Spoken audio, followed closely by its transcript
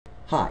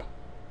Hi,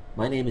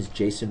 my name is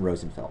Jason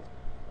Rosenfeld.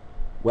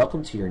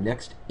 Welcome to your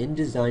next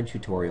InDesign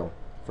tutorial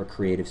for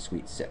Creative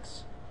Suite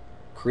 6,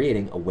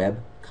 creating a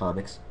web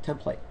comics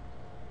template.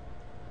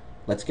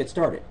 Let's get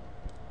started.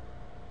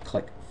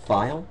 Click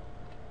File,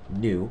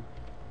 New,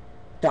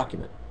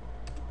 Document.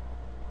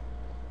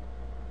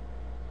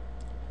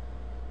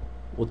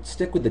 We'll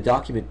stick with the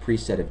document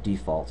preset of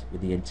default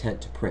with the intent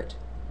to print.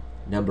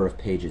 Number of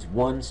pages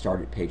 1,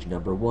 start at page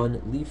number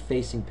 1, leave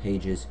facing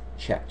pages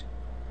checked.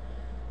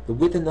 The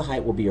width and the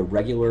height will be a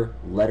regular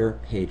letter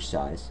page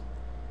size.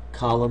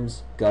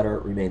 Columns, gutter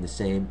remain the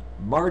same.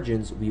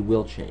 Margins we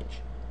will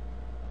change.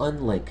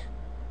 Unlink.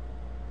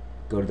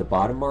 Go to the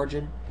bottom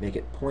margin, make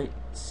it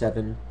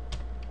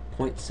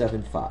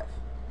 0.75.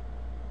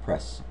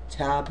 Press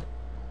Tab.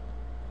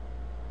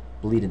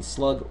 Bleed and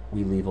slug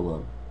we leave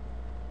alone.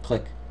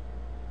 Click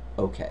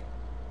OK.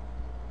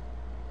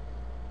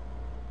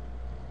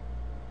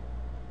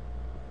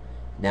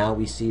 Now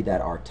we see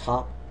that our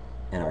top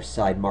and our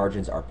side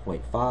margins are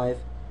 0.5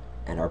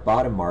 and our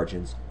bottom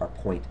margins are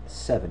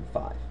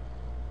 0.75.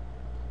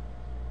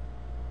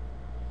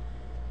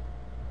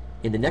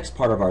 In the next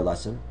part of our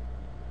lesson,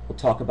 we'll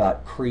talk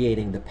about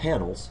creating the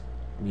panels,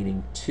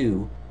 meaning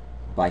 2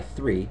 by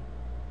 3,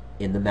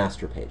 in the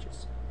master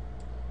pages.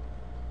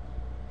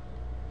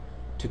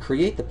 To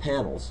create the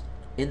panels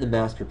in the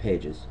master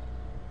pages,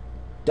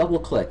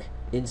 double-click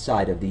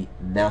inside of the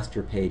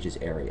master pages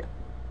area.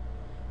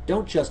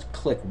 Don't just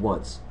click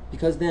once,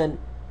 because then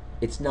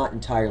it's not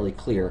entirely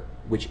clear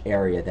which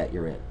area that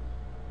you're in.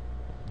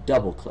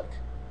 Double-click.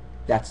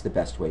 That's the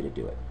best way to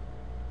do it.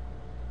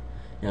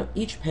 Now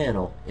each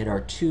panel in our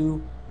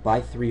 2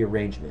 by 3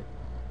 arrangement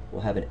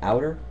will have an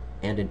outer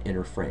and an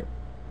inner frame.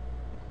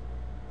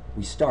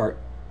 We start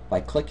by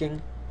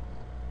clicking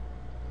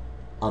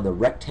on the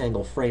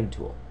rectangle frame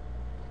tool.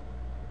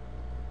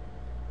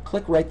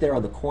 Click right there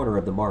on the corner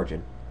of the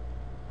margin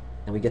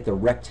and we get the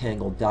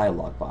rectangle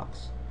dialog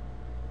box.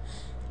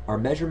 Our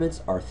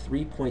measurements are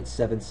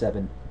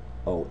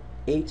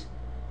 3.7708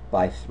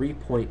 by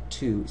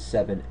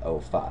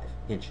 3.2705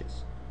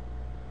 inches.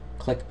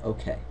 Click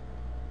OK.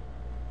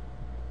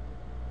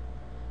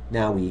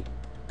 Now we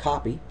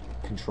copy,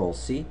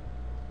 Control-C,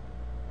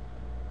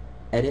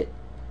 edit,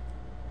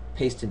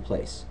 paste in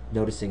place,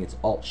 noticing it's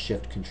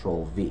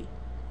Alt-Shift-Control-V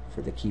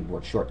for the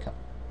keyboard shortcut.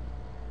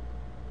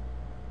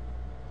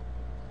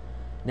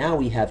 Now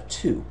we have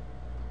 2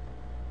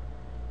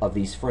 of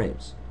these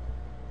frames.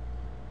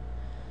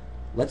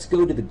 Let's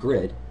go to the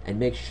grid and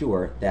make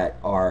sure that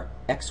our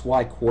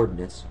XY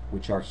coordinates,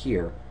 which are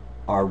here,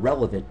 are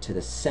relevant to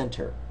the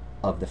center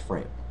of the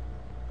frame.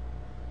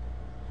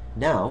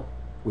 Now,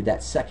 with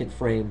that second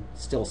frame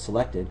still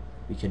selected,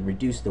 we can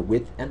reduce the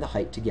width and the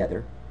height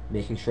together,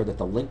 making sure that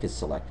the link is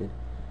selected.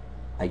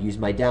 I use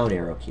my down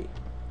arrow key.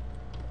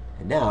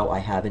 And now I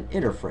have an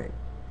inner frame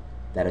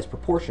that is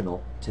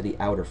proportional to the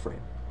outer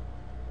frame.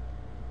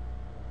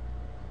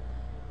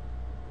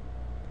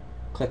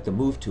 Click the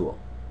Move tool.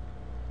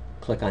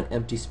 Click on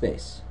empty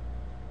space.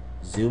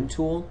 Zoom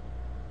tool,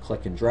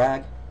 click and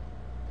drag.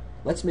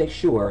 Let's make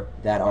sure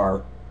that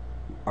our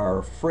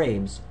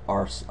frames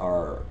are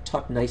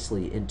tucked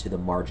nicely into the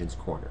margins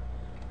corner.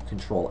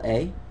 Control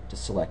A to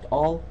select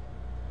all,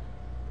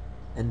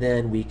 and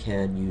then we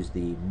can use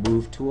the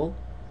Move tool.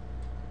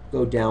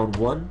 Go down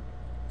 1,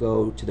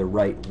 go to the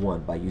right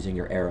 1 by using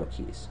your arrow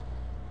keys.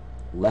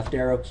 Left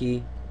arrow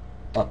key,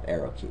 up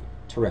arrow key.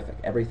 Terrific.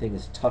 Everything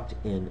is tucked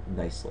in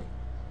nicely.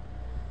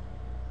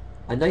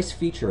 A nice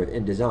feature of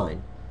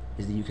InDesign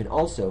is that you can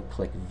also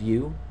click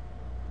View,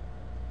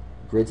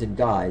 Grids and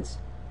Guides,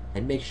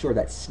 and make sure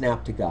that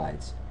Snap to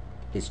Guides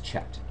is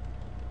checked.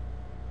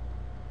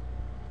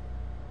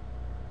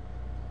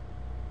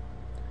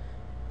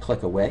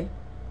 Click Away.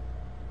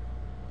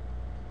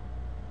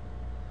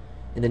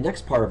 In the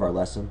next part of our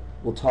lesson,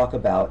 we'll talk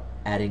about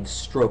adding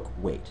stroke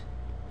weight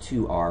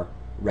to our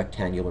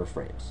rectangular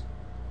frames.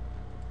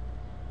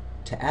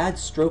 To add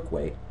stroke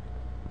weight,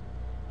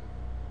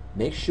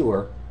 make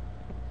sure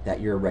that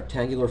your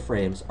rectangular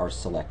frames are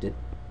selected.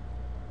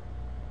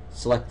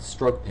 Select the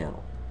stroke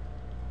panel.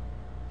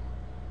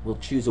 We'll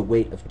choose a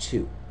weight of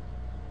 2.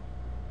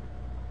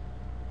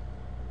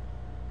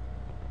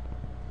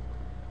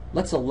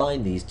 Let's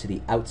align these to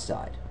the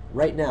outside.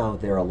 Right now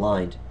they're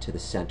aligned to the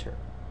center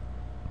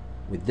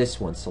with this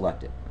one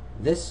selected.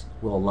 This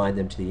will align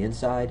them to the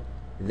inside.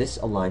 This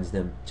aligns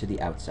them to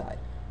the outside.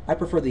 I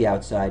prefer the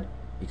outside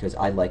because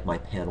I like my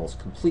panels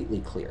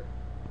completely clear.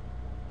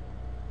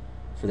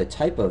 For the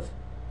type of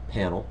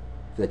panel,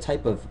 for the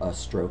type of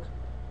stroke,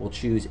 we'll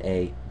choose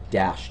a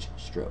dashed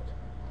stroke.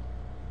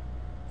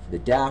 For the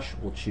dash,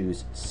 we'll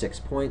choose 6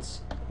 points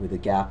with a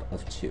gap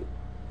of 2.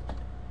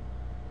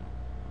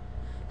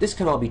 This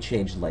can all be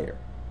changed later.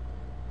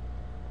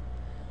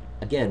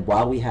 Again,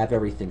 while we have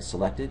everything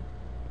selected,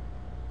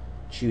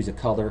 choose a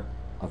color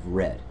of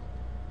red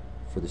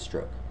for the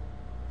stroke.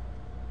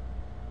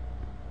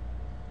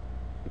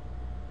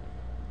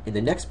 In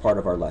the next part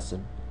of our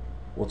lesson,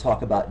 we'll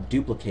talk about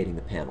duplicating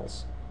the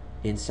panels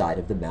inside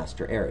of the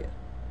master area.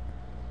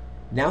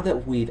 Now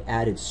that we've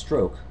added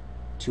stroke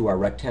to our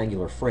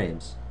rectangular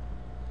frames,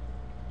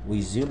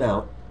 we zoom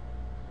out,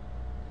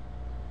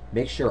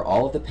 make sure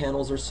all of the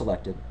panels are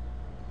selected,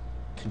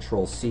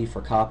 Control C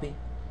for copy,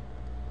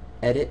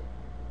 edit,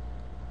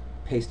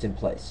 paste in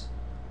place.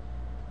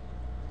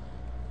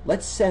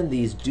 Let's send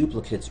these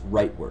duplicates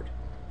rightward.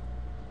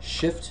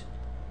 Shift,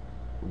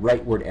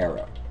 rightward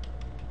arrow.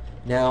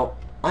 Now,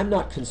 I'm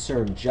not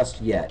concerned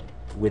just yet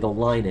with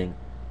aligning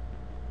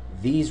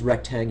these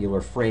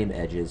rectangular frame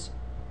edges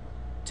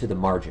to the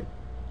margin.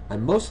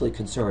 I'm mostly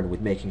concerned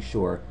with making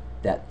sure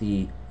that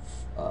the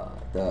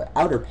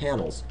outer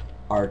panels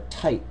are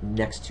tight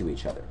next to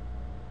each other.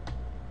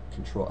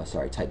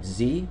 Type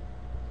Z,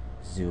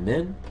 zoom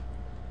in,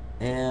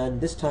 and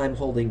this time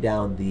holding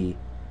down the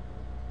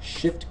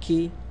Shift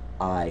key,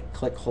 I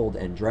click, hold,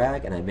 and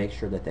drag, and I make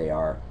sure that they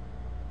are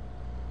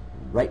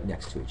right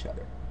next to each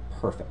other.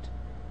 Perfect.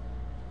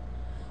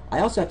 I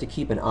also have to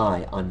keep an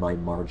eye on my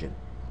margin.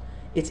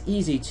 It's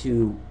easy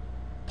to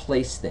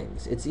place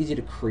things. It's easy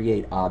to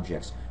create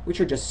objects which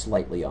are just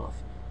slightly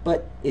off,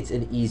 but it's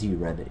an easy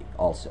remedy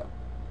also.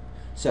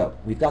 So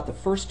we've got the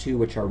first two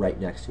which are right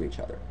next to each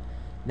other.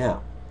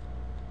 Now,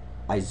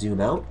 I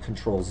zoom out,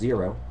 Control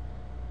 0.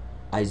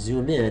 I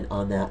zoom in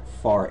on that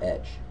far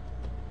edge.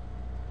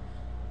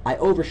 I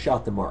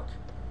overshot the mark.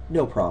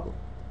 No problem.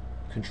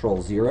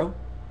 Control 0,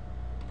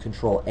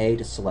 Control A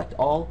to select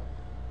all.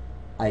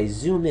 I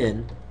zoom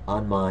in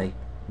on my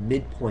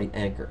midpoint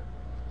anchor,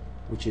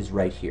 which is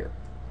right here.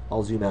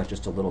 I'll zoom out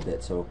just a little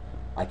bit so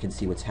I can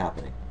see what's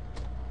happening.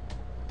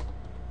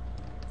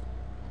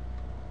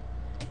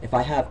 If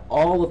I have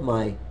all of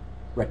my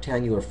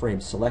rectangular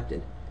frames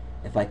selected,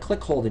 if I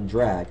click, hold, and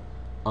drag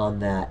on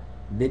that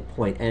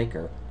midpoint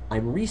anchor,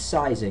 I'm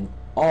resizing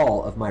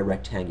all of my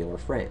rectangular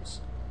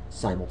frames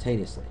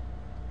simultaneously,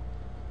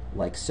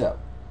 like so.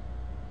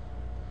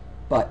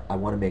 But I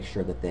want to make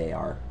sure that they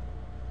are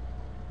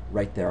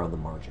right there on the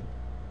margin.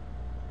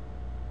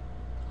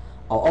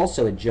 I'll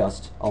also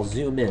adjust, I'll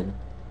zoom in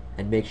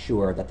and make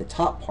sure that the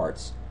top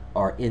parts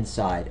are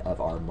inside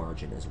of our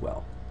margin as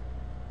well.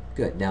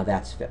 Good, now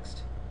that's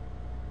fixed.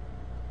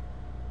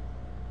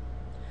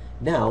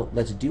 Now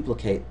let's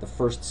duplicate the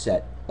first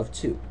set of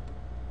two.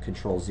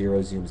 Control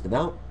 0 zooms them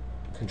out.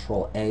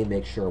 Control A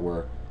make sure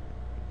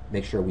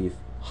we've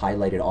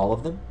highlighted all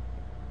of them.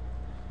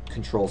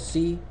 Control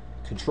C,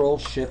 Control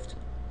Shift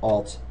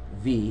Alt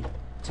V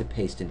to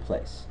paste in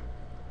place.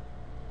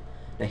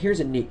 Now here's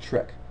a neat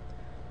trick.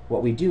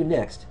 What we do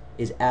next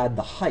is add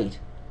the height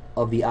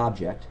of the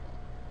object.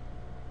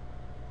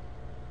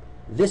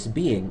 This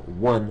being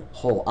one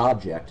whole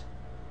object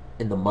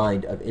in the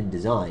mind of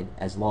InDesign,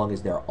 as long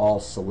as they're all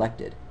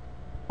selected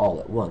all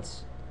at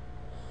once.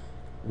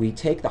 We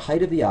take the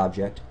height of the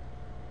object,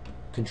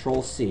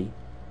 Control C,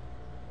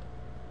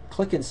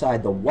 click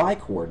inside the Y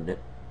coordinate,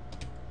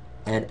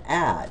 and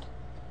add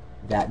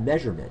that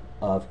measurement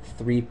of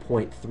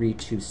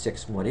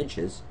 3.3261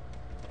 inches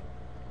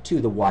to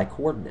the Y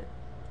coordinate.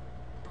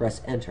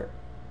 Press Enter.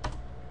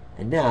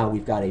 And now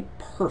we've got a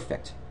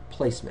perfect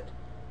placement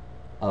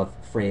of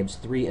frames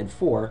 3 and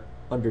 4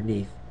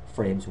 underneath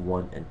frames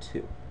 1 and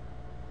 2.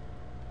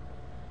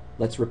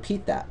 Let's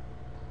repeat that.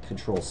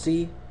 Control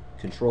C,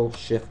 Control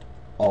Shift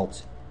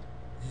Alt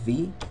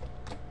V.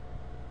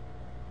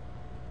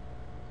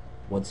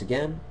 Once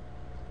again,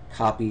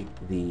 copy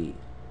the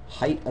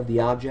height of the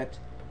object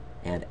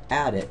and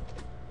add it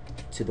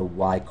to the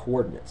Y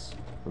coordinates.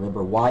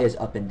 Remember, Y is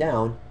up and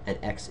down and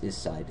X is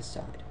side to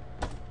side.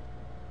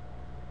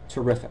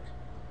 Terrific.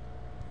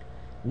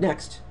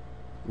 Next,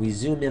 we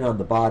zoom in on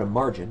the bottom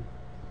margin.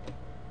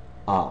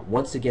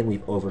 Once again,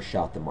 we've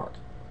overshot the mark.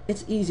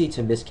 It's easy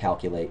to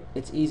miscalculate.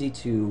 It's easy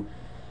to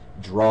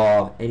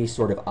draw any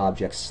sort of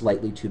object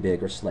slightly too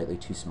big or slightly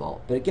too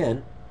small. But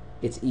again,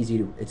 it's easy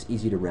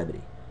to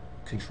remedy.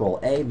 Control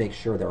A, make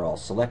sure they're all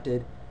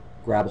selected.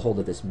 Grab hold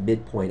of this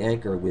midpoint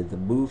anchor with the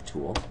Move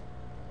tool.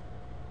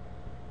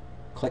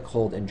 Click,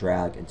 hold, and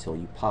drag until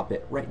you pop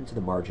it right into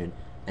the margin,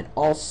 and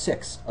all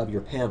 6 of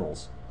your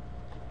panels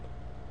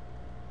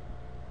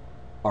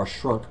are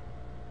shrunk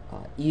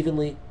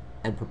evenly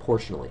and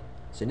proportionally.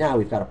 So now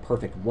we've got a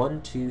perfect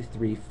 1, 2,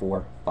 3,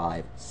 4,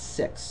 5,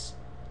 6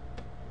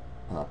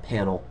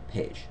 panel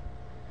page.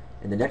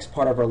 In the next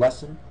part of our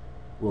lesson,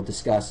 we'll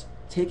discuss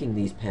taking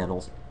these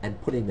panels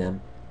and putting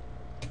them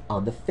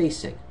on the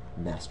facing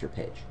master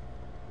page.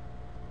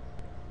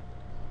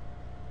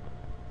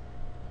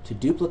 To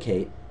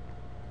duplicate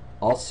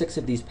all 6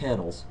 of these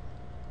panels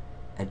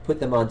and put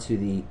them onto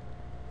the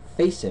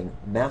facing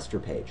master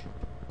page,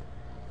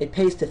 it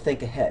pays to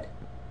think ahead.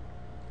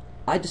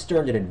 I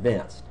discerned in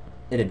advance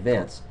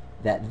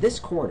that this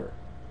corner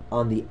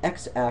on the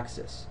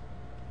x-axis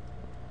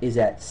is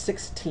at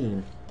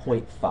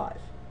 16.5.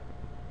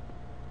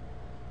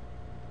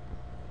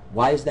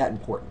 Why is that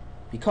important?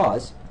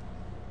 Because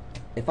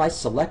if I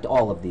select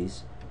all of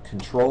these,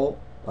 Control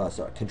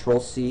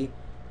C,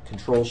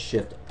 Control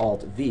Shift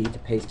Alt V to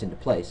paste into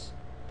place,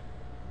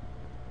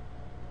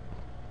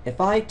 if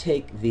I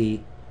take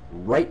the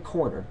right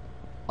corner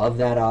of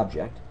that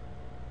object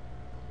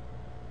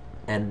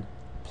and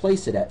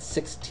place it at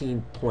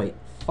 16.5,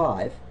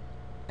 5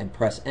 and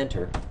press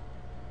enter,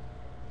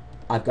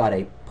 I've got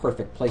a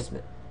perfect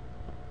placement.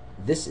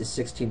 This is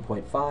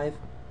 16.5,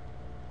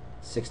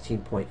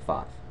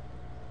 16.5.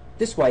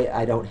 This way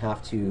I don't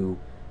have to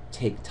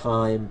take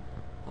time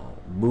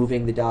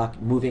moving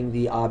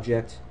the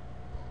object,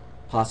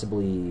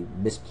 possibly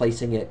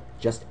misplacing it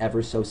just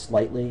ever so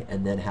slightly,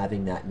 and then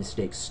having that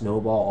mistake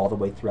snowball all the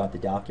way throughout the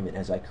document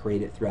as I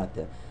create it throughout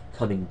the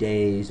coming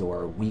days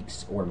or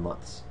weeks or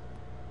months.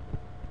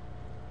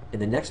 In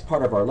the next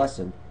part of our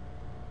lesson,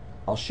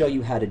 I'll show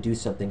you how to do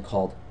something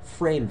called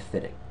frame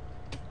fitting.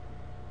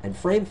 And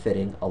frame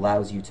fitting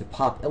allows you to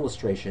pop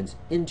illustrations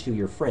into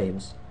your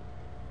frames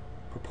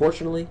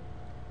proportionally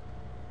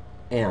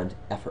and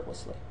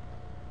effortlessly.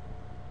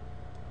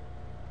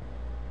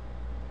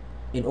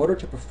 In order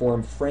to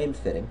perform frame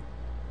fitting,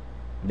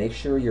 make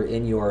sure you're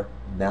in your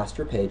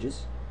master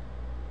pages.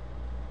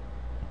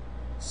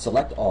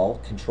 Select all,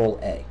 Control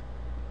A.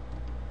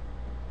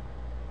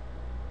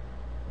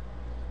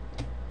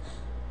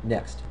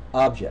 Next,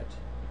 Object,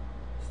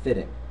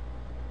 Fitting,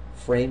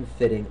 Frame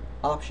Fitting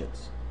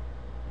Options.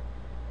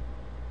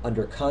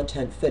 Under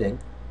Content Fitting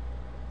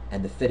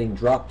and the Fitting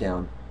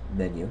drop-down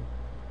menu,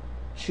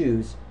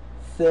 choose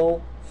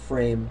Fill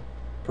Frame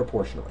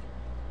Proportionally.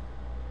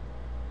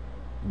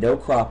 No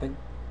cropping.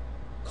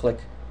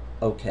 Click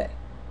OK.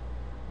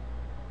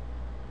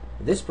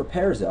 This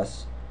prepares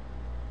us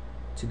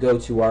to go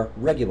to our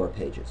regular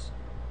pages.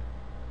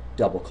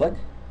 Double-click.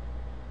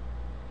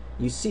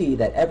 You see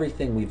that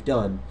everything we've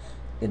done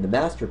in the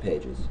master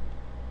pages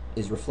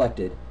is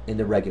reflected in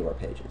the regular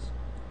pages.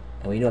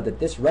 And we know that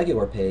this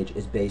regular page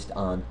is based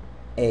on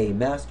A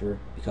master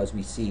because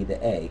we see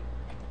the A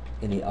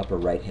in the upper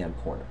right-hand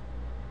corner.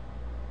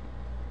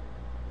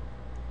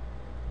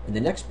 In the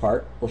next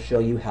part, we'll show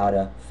you how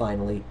to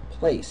finally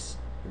place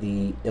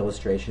the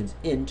illustrations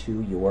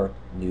into your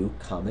new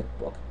comic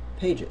book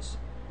pages.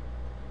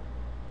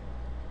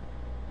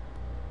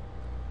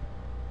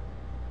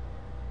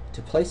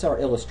 To place our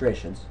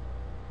illustrations,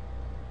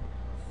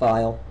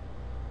 File,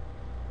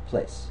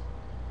 Place.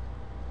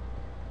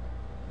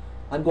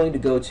 I'm going to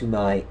go to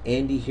my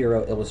Andy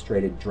Hero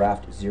Illustrated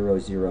Draft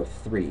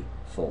 003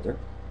 folder,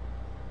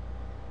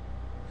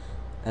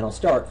 and I'll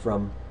start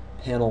from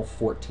panel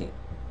 14.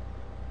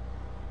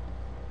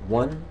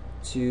 1,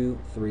 2,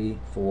 3,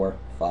 4,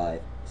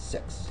 5,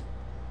 6.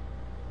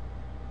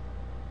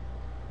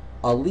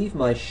 I'll leave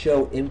my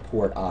Show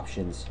Import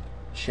options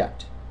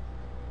checked.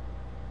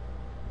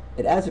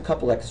 It adds a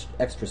couple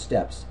extra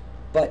steps,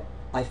 but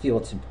I feel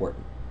it's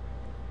important.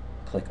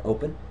 Click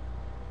Open.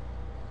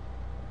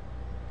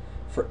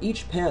 For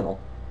each panel,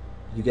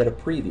 you get a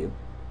preview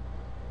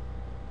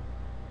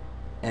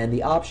and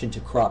the option to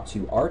crop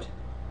to art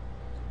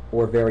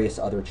or various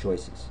other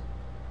choices.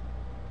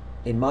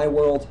 In my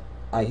world,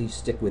 I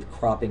stick with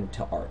cropping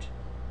to art.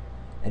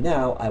 And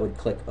now I would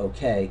click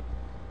OK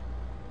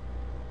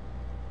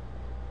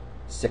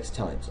 6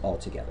 times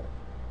altogether.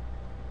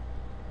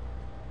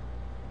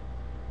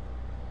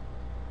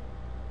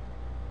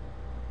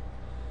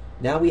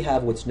 Now we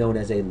have what's known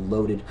as a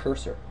loaded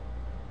cursor.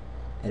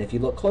 And if you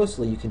look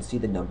closely, you can see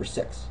the number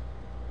 6.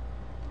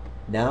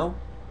 Now,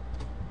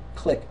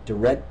 click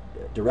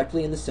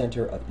directly in the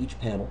center of each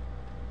panel,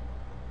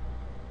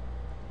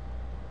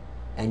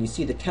 and you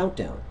see the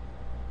countdown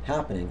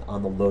happening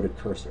on the loaded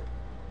cursor.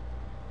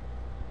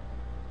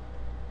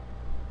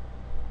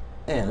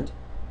 And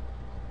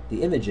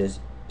the images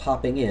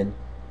popping in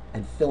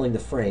and filling the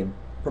frame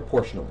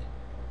proportionally.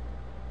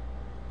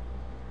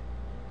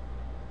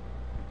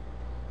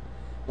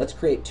 Let's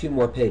create 2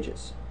 more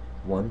pages.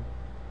 1,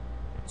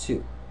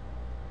 2.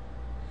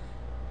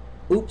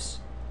 Oops,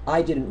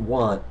 I didn't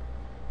want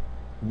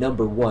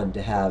number 1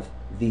 to have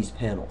these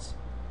panels.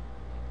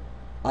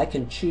 I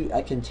can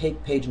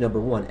take page number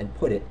 1 and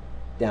put it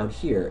down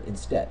here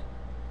instead.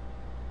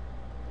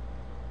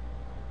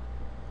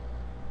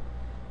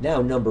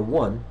 Now number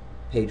 1,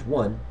 page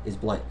 1, is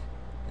blank,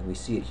 and we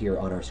see it here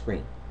on our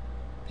screen.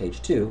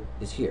 Page 2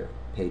 is here.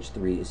 Page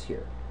 3 is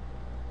here.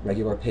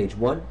 Regular page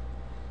 1.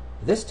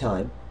 This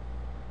time,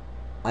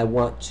 I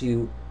want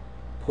to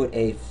put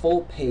a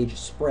full page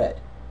spread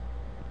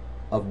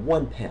of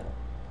 1 panel.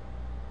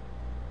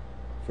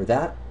 For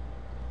that,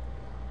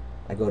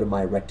 I go to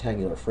my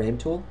rectangular frame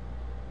tool.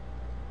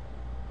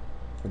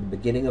 From the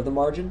beginning of the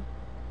margin,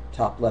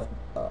 top left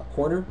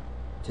corner,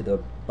 to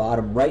the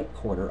bottom right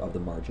corner of the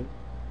margin,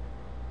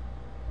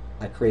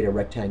 I create a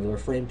rectangular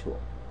frame tool.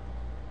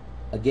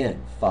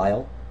 Again,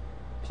 File,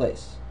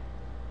 Place.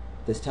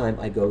 This time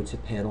I go to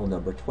panel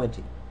number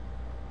 20.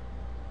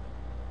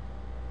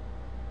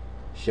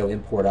 Show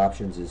Import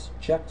Options is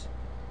checked.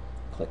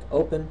 Click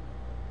Open.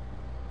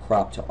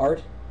 Crop to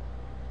Art.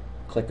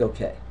 Click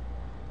OK.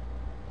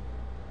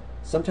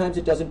 Sometimes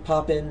it doesn't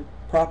pop in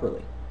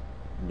properly.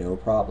 No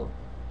problem.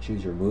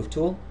 Choose your Move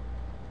tool.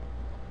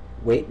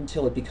 Wait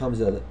until it becomes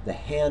the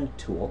Hand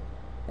tool.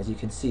 As you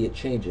can see, it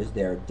changes.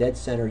 There, dead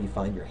center, you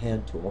find your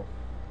Hand tool.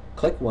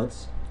 Click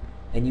once,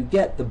 and you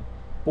get the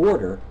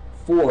border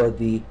for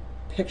the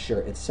picture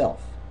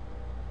itself.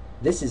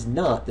 This is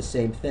not the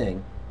same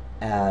thing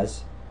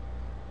as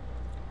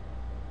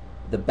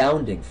the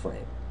bounding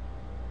frame.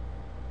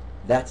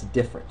 That's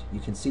different. You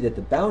can see that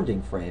the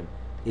bounding frame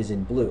is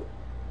in blue,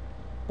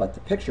 but the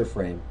picture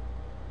frame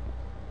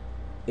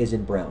is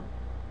in brown.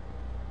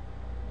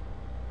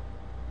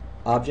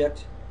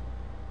 Object,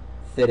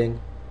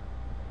 fitting,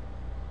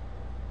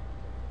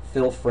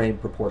 fill frame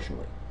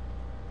proportionally.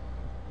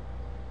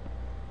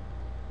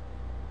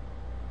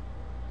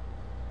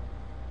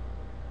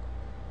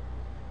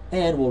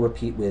 And we'll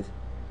repeat with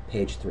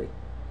page 3.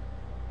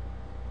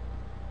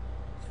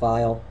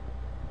 File,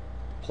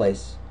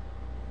 place.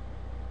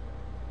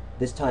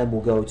 This time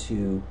we'll go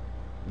to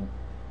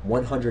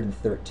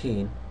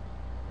 113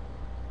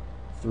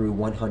 through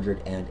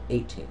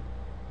 118.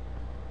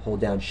 Hold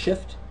down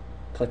Shift,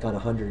 click on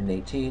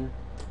 118.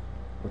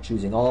 We're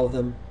choosing all of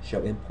them.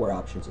 Show import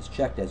options is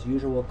checked as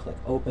usual. Click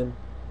Open.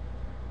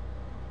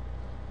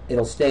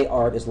 It'll stay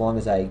art as long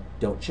as I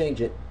don't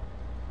change it.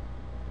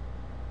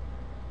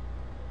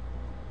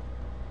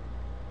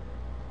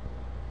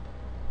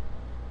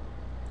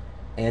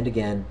 And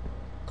again,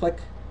 click,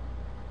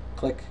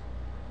 click,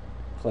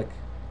 click,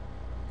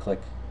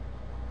 click,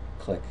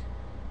 click.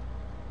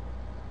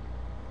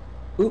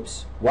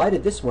 Oops, why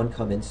did this one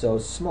come in so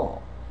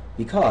small?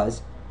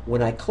 Because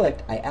when I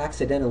clicked, I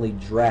accidentally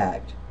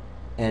dragged.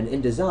 And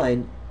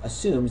InDesign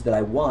assumes that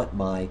I want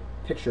my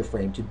picture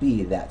frame to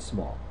be that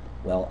small.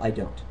 Well, I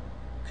don't.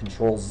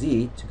 Control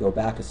Z to go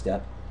back a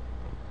step.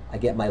 I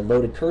get my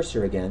loaded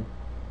cursor again,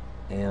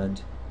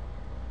 and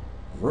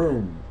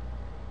vroom.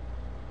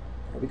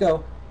 There we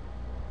go.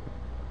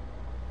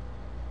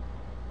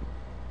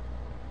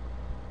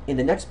 In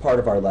the next part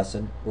of our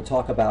lesson, we'll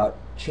talk about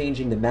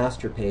changing the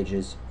master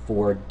pages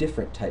for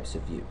different types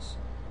of views.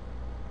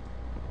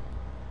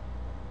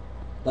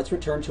 Let's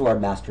return to our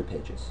master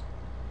pages.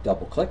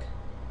 Double-click,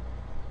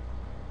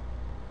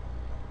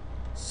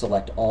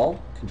 select all,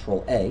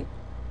 Control A,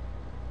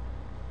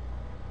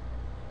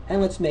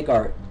 and let's make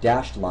our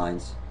dashed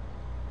lines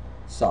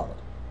solid.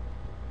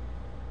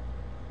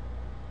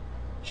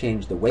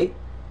 Change the weight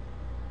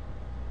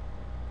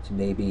to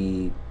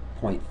maybe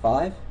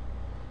 0.5,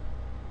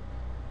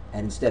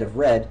 and instead of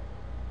red,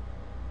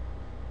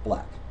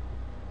 black.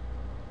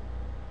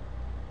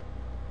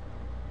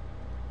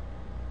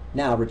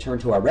 Now return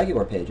to our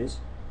regular pages,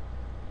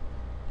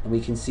 and we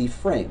can see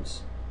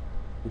frames,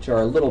 which are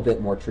a little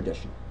bit more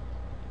traditional.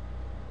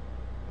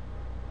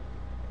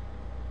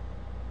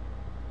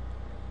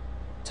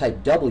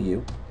 Type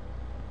W,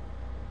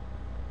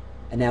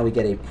 and now we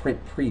get a print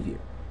preview.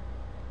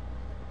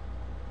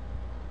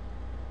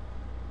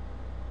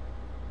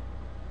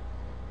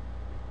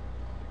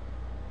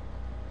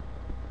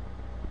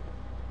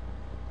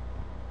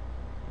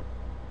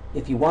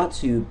 If you want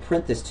to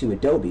print this to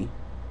Adobe,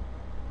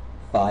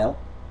 File,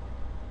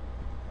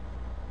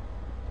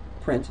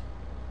 Print.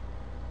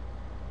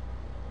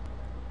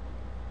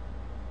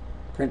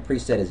 Print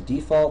preset is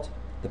default.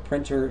 The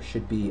printer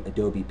should be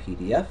Adobe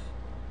PDF.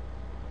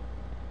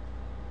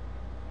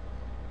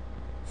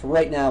 For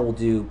right now, we'll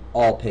do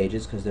all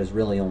pages because there's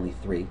really only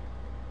 3.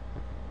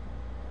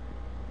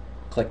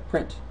 Click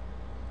Print.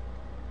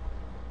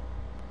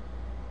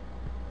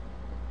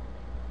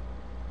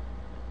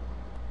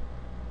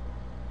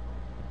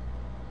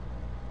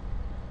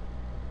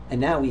 And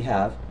now we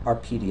have our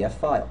PDF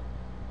file.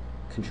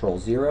 Control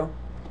 0,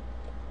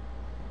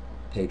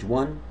 page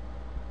 1,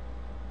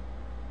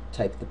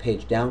 type the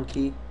page down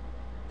key,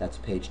 that's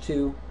page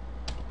 2,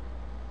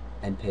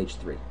 and page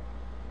 3.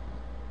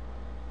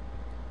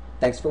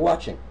 Thanks for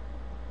watching.